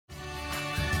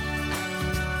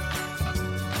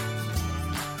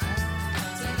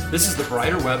This is the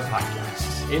Brighter Web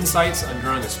Podcast. Insights on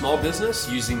growing a small business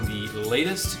using the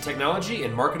latest technology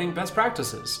and marketing best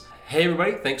practices. Hey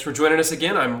everybody, thanks for joining us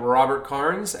again. I'm Robert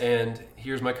Carnes, and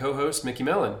here's my co-host, Mickey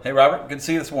Mellon. Hey Robert, good to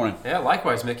see you this morning. Yeah,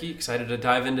 likewise, Mickey. Excited to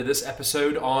dive into this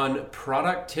episode on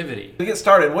productivity. To get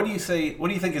started, what do you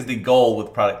think is the goal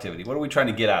with productivity? What are we trying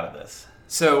to get out of this?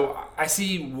 So I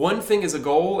see one thing as a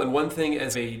goal and one thing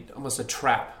as almost a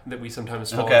trap that we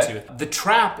sometimes fall into. The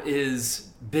trap is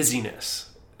busyness.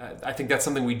 I think that's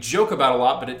something we joke about a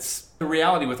lot, but it's the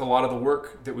reality with a lot of the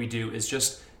work that we do is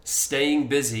just staying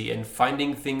busy and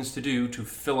finding things to do to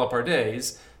fill up our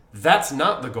days. That's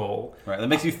not the goal. Right. That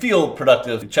makes you feel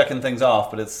productive, checking things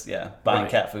off, but it's, buying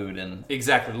cat food and...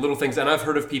 Exactly, little things. And I've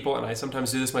heard of people, and I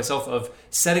sometimes do this myself, of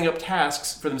setting up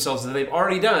tasks for themselves that they've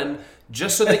already done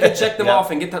just so they can check them off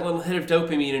and get that little hit of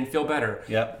dopamine and feel better.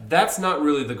 Yep. That's not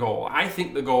really the goal. I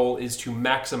think the goal is to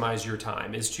maximize your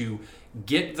time, is to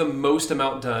get the most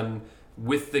amount done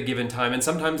with the given time. And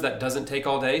sometimes that doesn't take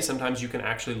all day. Sometimes you can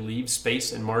actually leave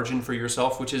space and margin for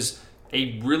yourself, which is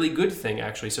a really good thing,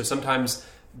 actually. So sometimes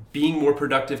being more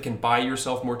productive can buy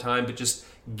yourself more time, but just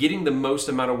getting the most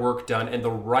amount of work done and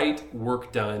the right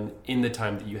work done in the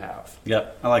time that you have.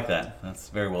 Yep, I like that. That's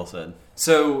very well said.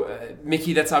 So,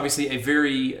 Mickey, that's obviously a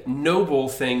very noble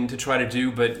thing to try to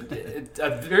do, but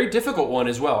a very difficult one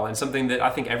as well, and something that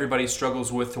I think everybody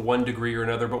struggles with to one degree or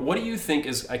another. But what do you think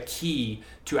is a key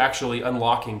to actually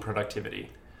unlocking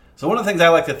productivity? So one of the things I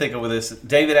like to think of with this,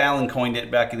 David Allen coined it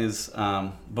back in his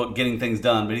book, Getting Things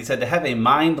Done, but he said to have a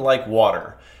mind like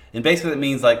water. And basically it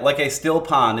means like a still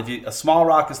pond. If a small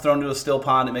rock is thrown into a still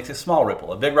pond, it makes a small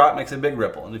ripple. A big rock makes a big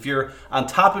ripple. And if you're on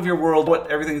top of your world,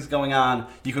 what everything's going on,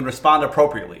 you can respond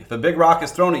appropriately. If a big rock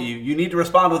is thrown at you, you need to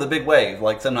respond with a big wave,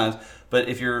 like sometimes. But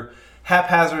if you're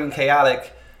haphazard and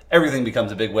chaotic, everything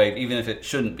becomes a big wave, even if it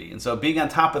shouldn't be. And so being on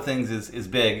top of things is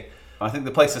big. I think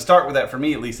the place to start with that, for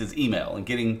me at least, is email and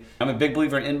I'm a big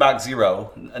believer in inbox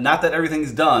zero. Not that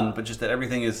everything's done, but just that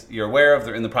everything is, you're aware of,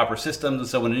 they're in the proper systems. And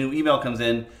so when a new email comes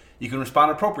in, you can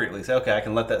respond appropriately. Say, okay, I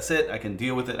can let that sit, I can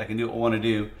deal with it, I can do what I want to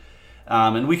do.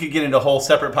 And we could get into a whole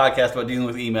separate podcast about dealing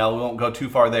with email. We won't go too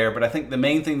far there, but I think the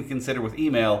main thing to consider with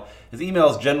email is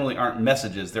emails generally aren't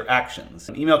messages, they're actions.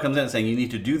 An email comes in saying you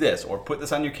need to do this, or put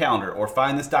this on your calendar, or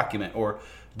find this document, or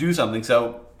do something.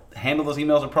 So handle those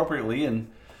emails appropriately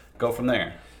and go from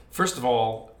there. First of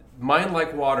all, mind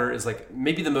like water is like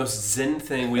maybe the most zen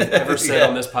thing we've ever said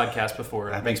on this podcast before.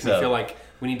 It makes me feel like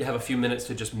we need to have a few minutes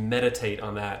to just meditate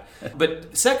on that.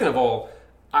 But second of all,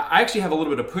 I actually have a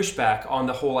little bit of pushback on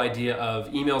the whole idea of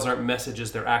emails aren't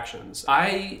messages, they're actions.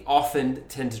 I often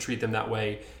tend to treat them that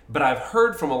way, but I've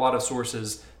heard from a lot of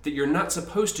sources that you're not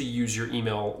supposed to use your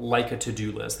email like a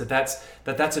to-do list, that's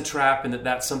a trap, and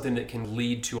that's something that can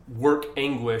lead to work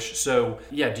anguish. So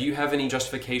do you have any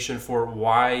justification for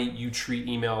why you treat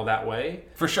email that way?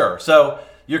 For sure. So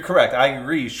you're correct. I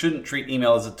agree. You shouldn't treat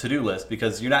email as a to-do list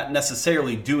because you're not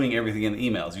necessarily doing everything in the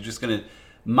emails. You're just going to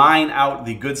mine out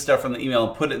the good stuff from the email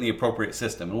and put it in the appropriate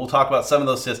system. And we'll talk about some of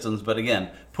those systems, but again,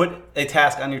 put a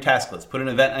task on your task list, put an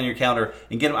event on your calendar,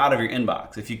 and get them out of your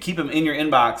inbox. If you keep them in your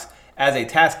inbox as a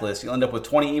task list, you'll end up with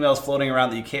 20 emails floating around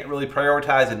that you can't really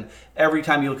prioritize, and every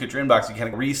time you look at your inbox, you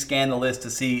kind of rescan the list to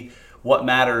see what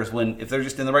matters. When if they're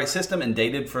just in the right system and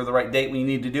dated for the right date when you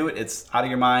need to do it, it's out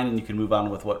of your mind and you can move on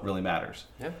with what really matters.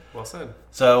 Yeah, well said.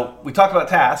 So we talked about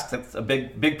tasks. That's a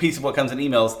big piece of what comes in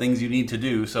emails, things you need to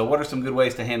do. So what are some good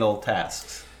ways to handle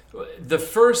tasks? The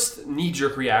first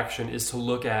knee-jerk reaction is to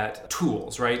look at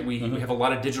tools, right? We have a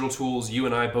lot of digital tools. You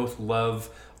and I both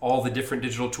love all the different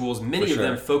digital tools, many of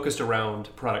them focused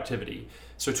around productivity.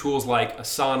 So tools like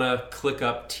Asana,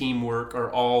 ClickUp, Teamwork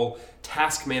are all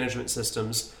task management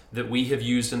systems that we have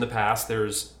used in the past.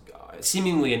 There's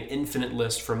seemingly an infinite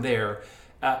list from there.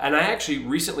 And I actually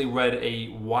recently read a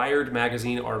Wired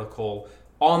magazine article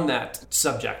on that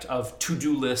subject of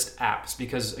to-do list apps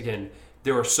because, again,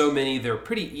 there are so many. They're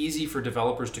pretty easy for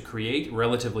developers to create,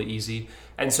 relatively easy.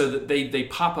 And so that they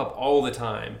pop up all the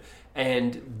time.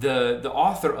 And the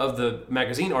author of the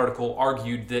magazine article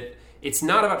argued that it's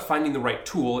not about finding the right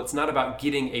tool. It's not about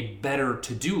getting a better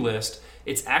to-do list.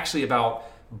 It's actually about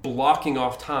blocking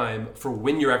off time for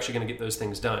when you're actually going to get those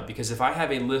things done. Because if I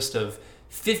have a list of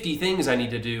 50 things I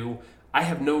need to do, I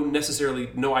have no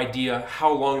idea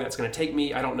how long that's going to take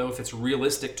me. I don't know if it's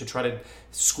realistic to try to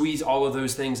squeeze all of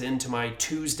those things into my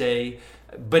Tuesday.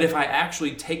 But if I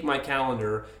actually take my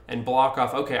calendar and block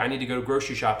off, okay, I need to go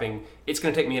grocery shopping, it's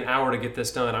going to take me an hour to get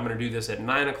this done. I'm going to do this at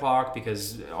 9 o'clock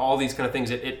because all these kind of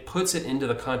things, it puts it into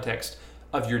the context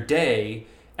of your day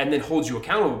and then holds you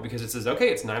accountable because it says, okay,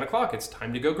 it's 9 o'clock, it's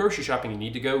time to go grocery shopping. You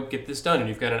need to go get this done and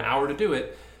you've got an hour to do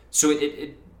it. So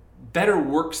it better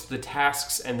works the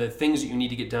tasks and the things that you need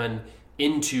to get done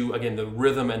into, again, the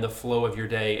rhythm and the flow of your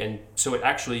day. And so it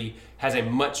actually has a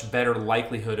much better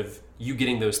likelihood of you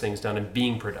getting those things done and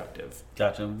being productive.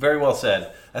 Gotcha. Very well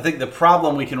said. I think the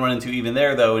problem we can run into even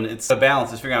there, though, and it's a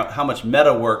balance, is figuring out how much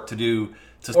meta work to do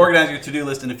to organize your to-do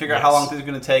list and to figure out how long things are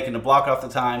going to take and to block off the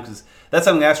time, because that's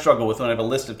something I struggle with when I have a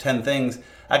list of 10 things.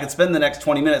 I could spend the next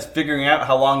 20 minutes figuring out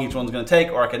how long each one's going to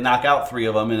take, or I could knock out 3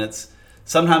 of them, and it's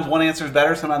sometimes one answer is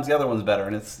better, sometimes the other one's better,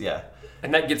 and it's, yeah.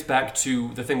 And that gets back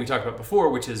to the thing we talked about before,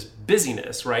 which is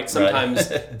busyness, right? Sometimes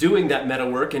doing that meta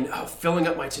work and filling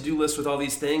up my to-do list with all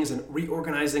these things and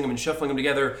reorganizing them and shuffling them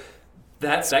together,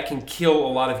 that can kill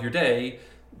a lot of your day,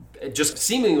 just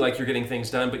seeming like you're getting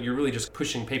things done, but you're really just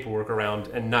pushing paperwork around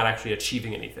and not actually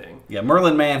achieving anything. Yeah,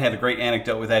 Merlin Mann had a great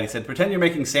anecdote with that. He said, pretend you're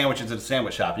making sandwiches at a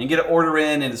sandwich shop, and you get an order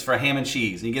in, and it's for ham and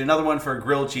cheese. And you get another one for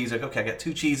grilled cheese. Like, okay, I got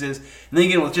 2 cheeses. And then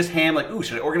you get one with just ham. Like, ooh,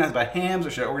 should I organize by hams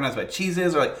or should I organize by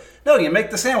cheeses? Or like, no, you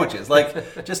make the sandwiches.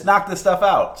 Like, just knock this stuff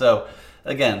out. So,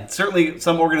 again, certainly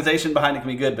some organization behind it can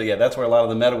be good, but yeah, that's where a lot of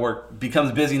the meta work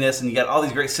becomes busyness, and you got all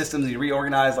these great systems you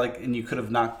reorganize, and you could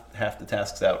have knocked half the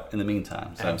tasks out in the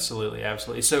meantime. So.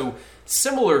 Absolutely. So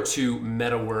similar to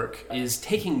meta work is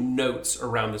taking notes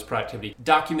around this productivity,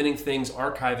 documenting things,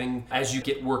 archiving as you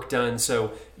get work done.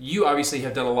 So you obviously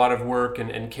have done a lot of work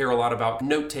and care a lot about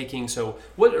note taking. So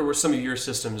what are some of your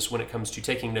systems when it comes to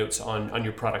taking notes on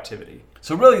your productivity?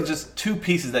 So really just 2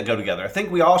 pieces that go together. I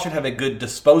think we all should have a good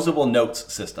disposable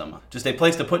notes system. Just a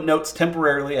place to put notes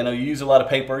temporarily. I know you use a lot of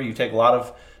paper. You take a lot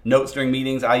of notes during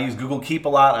meetings. I use Google Keep a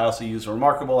lot. I also use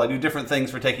Remarkable. I do different things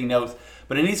for taking notes.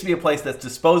 But it needs to be a place that's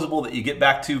disposable, that you get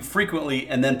back to frequently,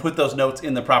 and then put those notes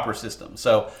in the proper system.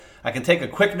 So I can take a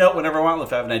quick note whenever I want.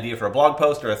 If I have an idea for a blog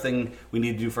post or a thing we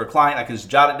need to do for a client, I can just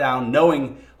jot it down,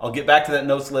 knowing I'll get back to that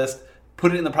notes list,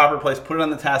 put it in the proper place, put it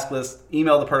on the task list,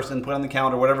 email the person, put it on the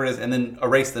calendar, whatever it is, and then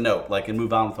erase the note, and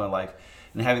move on with my life.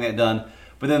 And having that done.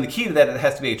 But then the key to that, it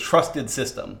has to be a trusted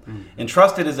system. Mm-hmm. And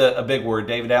trusted is a big word.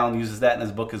 David Allen uses that in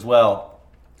his book as well.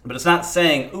 But it's not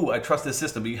saying, ooh, I trust this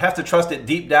system. But you have to trust it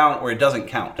deep down or it doesn't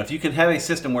count. If you can have a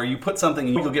system where you put something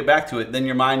and you'll get back to it, then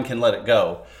your mind can let it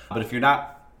go. But if you're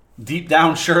not deep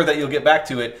down sure that you'll get back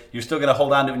to it, you're still going to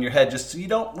hold on to it in your head just so you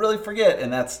don't really forget.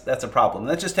 And that's a problem. And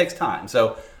that just takes time.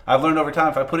 So I've learned over time,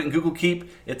 if I put it in Google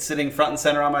Keep, it's sitting front and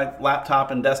center on my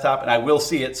laptop and desktop, and I will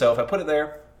see it. So if I put it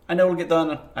there, I know it'll get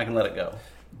done, I can let it go.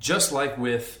 Just like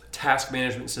with task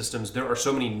management systems, there are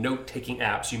so many note-taking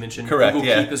apps. You mentioned Correct,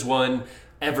 Google Keep is one.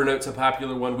 Evernote's a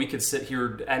popular one. We could sit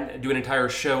here and do an entire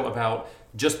show about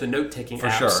just the note-taking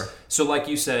apps. For sure. So like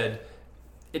you said,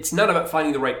 it's not about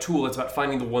finding the right tool. It's about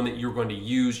finding the one that you're going to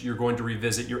use, you're going to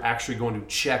revisit, you're actually going to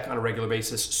check on a regular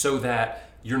basis so that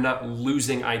you're not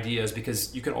losing ideas,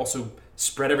 because you can also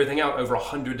spread everything out over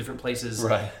 100 different places.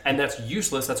 Right. And that's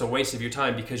useless. That's a waste of your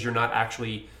time because you're not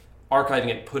actually archiving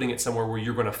it, putting it somewhere where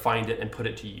you're going to find it and put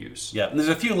it to use. Yeah, and there's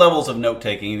a few levels of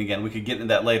note-taking, and again, we could get into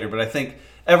that later, but I think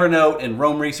Evernote and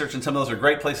Rome Research and some of those are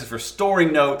great places for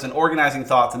storing notes and organizing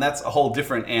thoughts, and that's a whole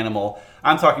different animal.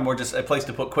 I'm talking more just a place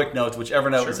to put quick notes, which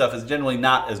Evernote and stuff is generally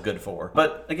not as good for.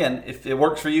 But again, if it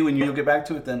works for you and you'll get back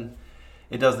to it, then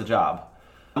it does the job.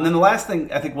 And then the last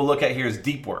thing I think we'll look at here is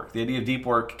deep work. The idea of deep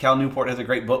work. Cal Newport has a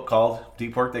great book called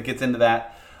Deep Work that gets into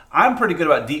that. I'm pretty good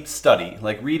about deep study,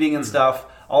 like reading and stuff.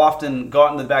 I'll often go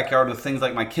out in the backyard with things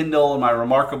like my Kindle and my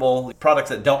Remarkable, products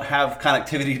that don't have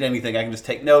connectivity to anything. I can just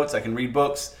take notes, I can read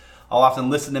books. I'll often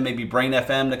listen to maybe Brain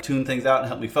FM to tune things out and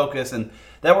help me focus, and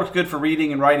that works good for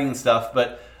reading and writing and stuff,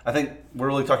 but I think we're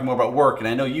really talking more about work, and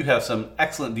I know you have some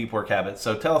excellent deep work habits,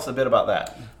 so tell us a bit about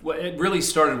that. Well, it really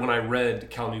started when I read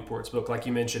Cal Newport's book, like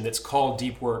you mentioned. It's called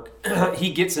Deep Work.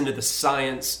 He gets into the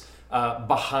science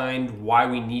behind why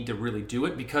we need to really do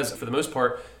it, because for the most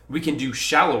part, we can do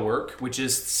shallow work, which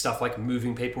is stuff like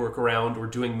moving paperwork around or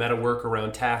doing meta work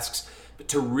around tasks. But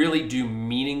to really do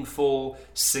meaningful,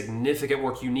 significant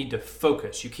work, you need to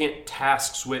focus. You can't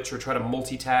task switch or try to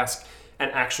multitask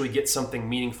and actually get something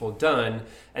meaningful done.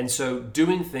 And so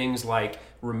doing things like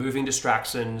removing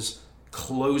distractions,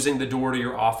 closing the door to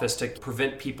your office to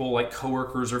prevent people like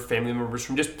coworkers or family members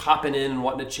from just popping in and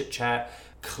wanting to chit chat,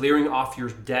 clearing off your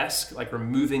desk, like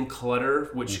removing clutter,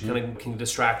 which kind of can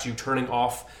distract you, turning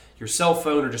off your cell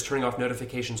phone or just turning off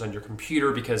notifications on your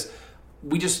computer, because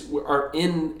we just are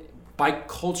in, by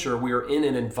culture, we are in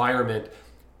an environment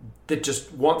that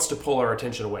just wants to pull our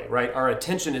attention away, right? Our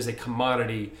attention is a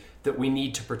commodity that we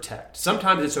need to protect.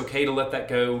 Sometimes it's okay to let that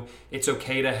go. It's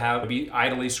okay to be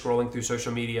idly scrolling through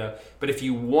social media. But if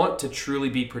you want to truly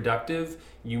be productive,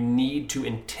 you need to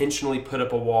intentionally put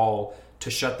up a wall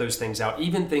to shut those things out.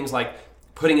 Even things like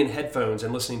putting in headphones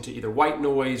and listening to either white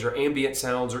noise or ambient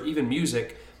sounds or even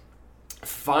music,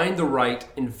 find the right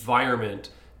environment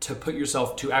to put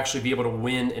yourself to actually be able to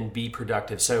win and be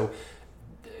productive. So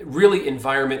really,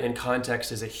 environment and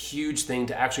context is a huge thing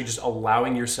to actually just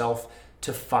allowing yourself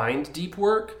to find deep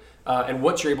work. And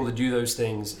once you're able to do those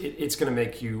things, it's going to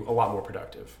make you a lot more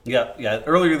productive. Yeah.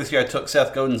 Earlier this year, I took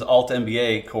Seth Godin's Alt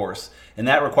MBA course, and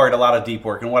that required a lot of deep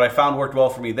work. And what I found worked well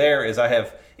for me there is I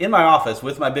have in my office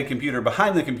with my big computer,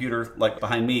 behind the computer, like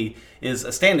behind me, is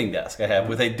a standing desk I have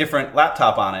with a different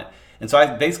laptop on it. And so I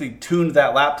basically tuned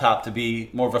that laptop to be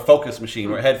more of a focus machine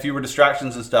where it had fewer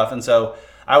distractions and stuff. And so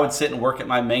I would sit and work at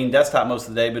my main desktop most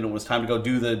of the day, but when it was time to go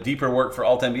do the deeper work for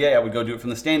Alt MBA, I would go do it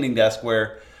from the standing desk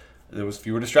where there was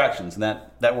fewer distractions, and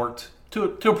that worked to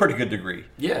a pretty good degree.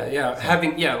 Yeah.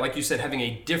 So. Like you said, having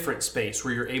a different space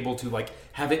where you're able to like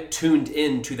have it tuned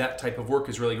in to that type of work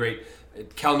is really great.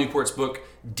 Cal Newport's book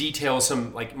details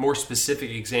some like more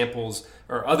specific examples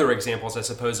or other examples, I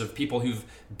suppose, of people who've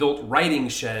built writing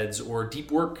sheds or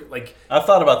deep work. Like I've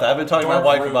thought about that. I've been talking to my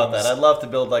wife about that. rooms. I'd love to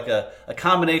build like a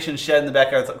combination shed in the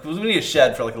backyard. Because we need a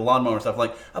shed for like a lawnmower and stuff.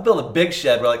 Like I'll build a big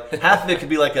shed where like half of it could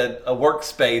be like a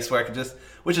workspace where I could just,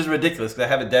 which is ridiculous because I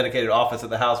have a dedicated office at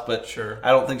the house, but Sure. I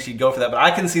don't think she'd go for that. But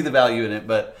I can see the value in it,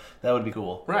 but that would be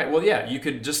cool. Right. Well, yeah, you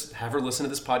could just have her listen to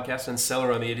this podcast and sell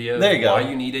her on the idea of There you go. why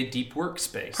you need a deep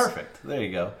workspace. Perfect. There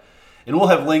you go. And we'll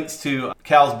have links to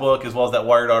Cal's book as well as that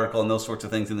Wired article and those sorts of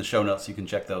things in the show notes so you can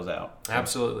check those out.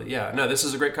 Absolutely. Yeah. No, this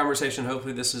is a great conversation.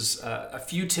 Hopefully this is a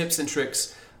few tips and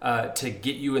tricks to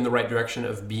get you in the right direction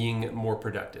of being more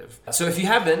productive. So if you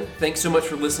have been, thanks so much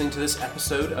for listening to this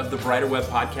episode of the Brighter Web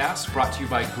Podcast, brought to you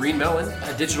by Green Melon,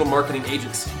 a digital marketing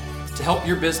agency. To help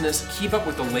your business keep up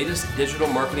with the latest digital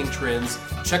marketing trends,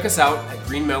 check us out at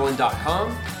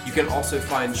greenmelon.com. You can also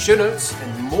find show notes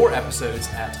and more episodes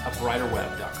at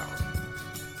abrighterweb.com.